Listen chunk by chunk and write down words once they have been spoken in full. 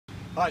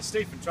Hi, it's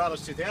Steve from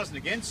Trailers 2000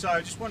 again. So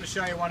I just want to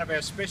show you one of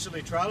our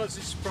specialty trailers.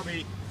 This is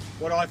probably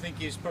what I think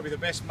is probably the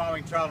best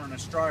mowing trailer in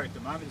Australia at the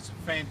moment. It's a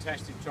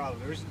fantastic trailer.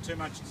 There isn't too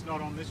much that's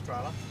not on this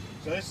trailer.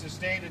 So this is a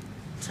standard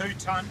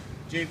 2-ton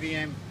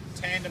GVM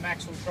tandem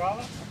axle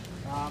trailer.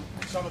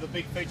 Some of the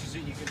big features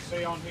that you can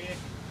see on here.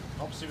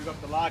 Obviously we've got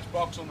the large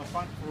box on the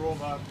front for all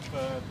the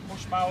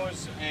push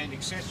mowers and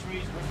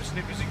accessories, whipper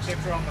snippers,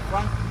 etc. on the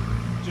front.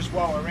 Just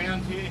while we're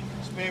around here,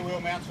 spare wheel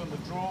mounts on the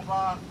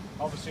drawbar.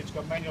 Obviously it's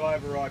got manual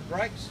override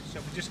brakes. So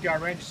if we just go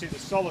around, you see the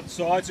solid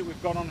sides that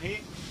we've got on here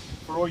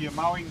for all your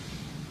mowing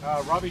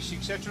rubbish,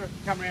 etc.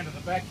 Come around to the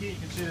back here, you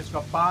can see it's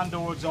got barn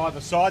doors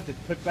either side that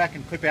clip back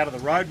and clip out of the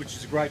road, which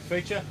is a great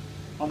feature.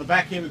 On the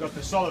back here we've got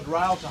the solid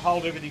rail to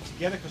hold everything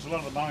together, because a lot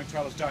of the mowing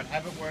trailers don't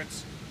have it where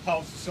it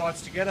holds the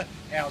sides together.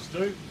 Ours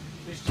do.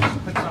 This just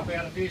clips up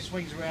out of here,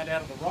 swings around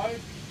out of the road.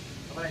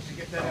 Allows you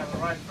to get that out of the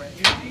road for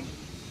empty.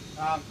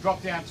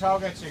 Drop down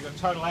tailgate, so you've got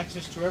total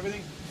access to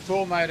everything. It's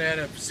all made out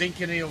of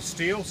zinc and eel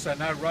steel, so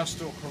no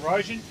rust or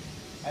corrosion.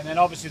 And then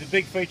obviously the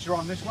big feature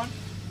on this one,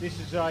 this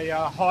is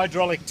a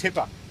hydraulic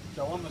tipper.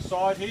 So on the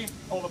side here,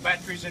 all the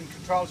batteries and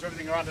controls,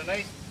 everything are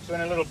underneath. So in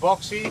a little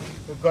box here,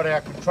 we've got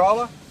our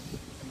controller,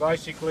 and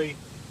basically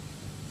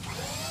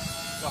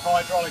the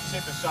hydraulic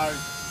tipper. So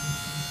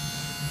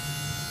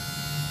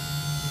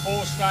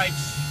 4-stage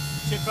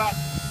tipper,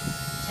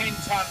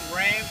 10-ton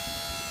ram.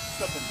 It's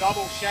got the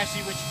double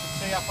chassis, which you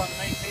can see up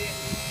underneath here.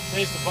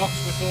 There's the box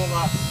with all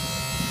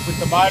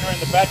the motor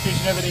and the batteries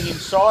and everything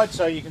inside.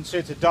 So you can see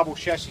it's a double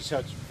chassis. So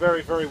it's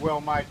very, very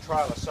well made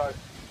trailer. So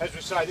as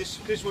we say,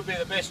 this would be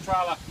the best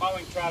trailer,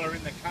 mowing trailer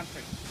in the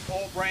country.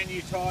 All brand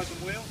new tyres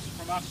and wheels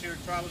from us here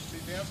at Trailers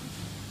 2000.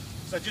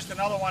 So just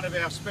another one of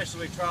our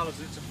specialty trailers.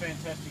 It's a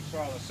fantastic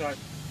trailer. So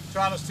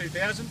Trailers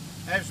 2000,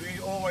 as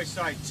we always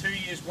say, 2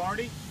 years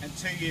warranty and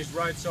 2 years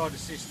roadside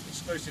assist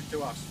exclusive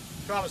to us.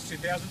 Trailers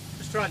 2000,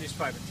 Australia's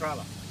favourite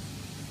trailer.